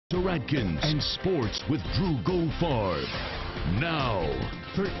Atkins and sports with Drew Goldfarb. Now,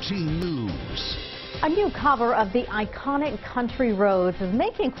 13 News. A new cover of the iconic country roads is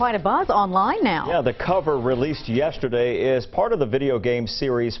making quite a buzz online now. Yeah, the cover released yesterday is part of the video game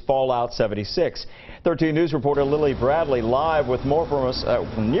series Fallout 76. 13 News reporter Lily Bradley live with more from us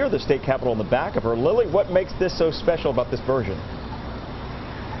near the state capitol in the back of her. Lily, what makes this so special about this version?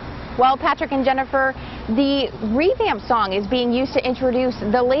 Well, Patrick and Jennifer, the revamped song is being used to introduce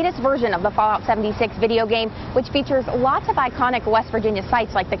the latest version of the Fallout 76 video game, which features lots of iconic West Virginia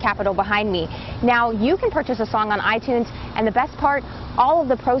sites like the Capitol behind me. Now, you can purchase a song on iTunes, and the best part, all of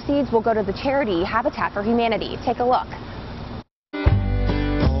the proceeds will go to the charity Habitat for Humanity. Take a look.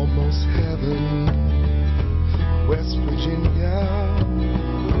 Almost heaven, West Virginia,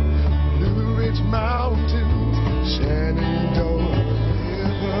 Blue Ridge Mountains, Shenandoah.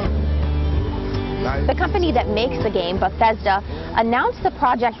 The company that makes the game, Bethesda, announced the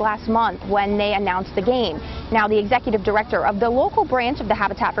project last month when they announced the game. Now, the executive director of the local branch of the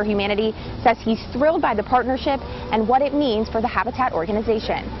Habitat for Humanity says he's thrilled by the partnership and what it means for the Habitat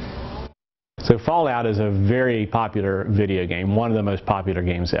organization. So Fallout is a very popular video game, one of the most popular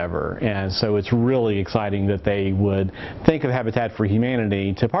games ever, and so it's really exciting that they would think of Habitat for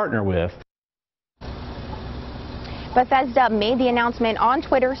Humanity to partner with. Bethesda made the announcement on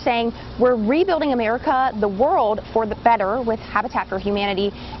Twitter saying, "We're rebuilding America, the world for the better with Habitat for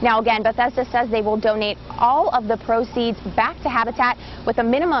Humanity." Now again, Bethesda says they will donate all of the proceeds back to Habitat with a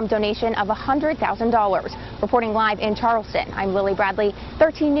minimum donation of $100,000. Reporting live in Charleston, I'm Lily Bradley,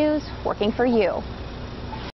 13 News, working for you.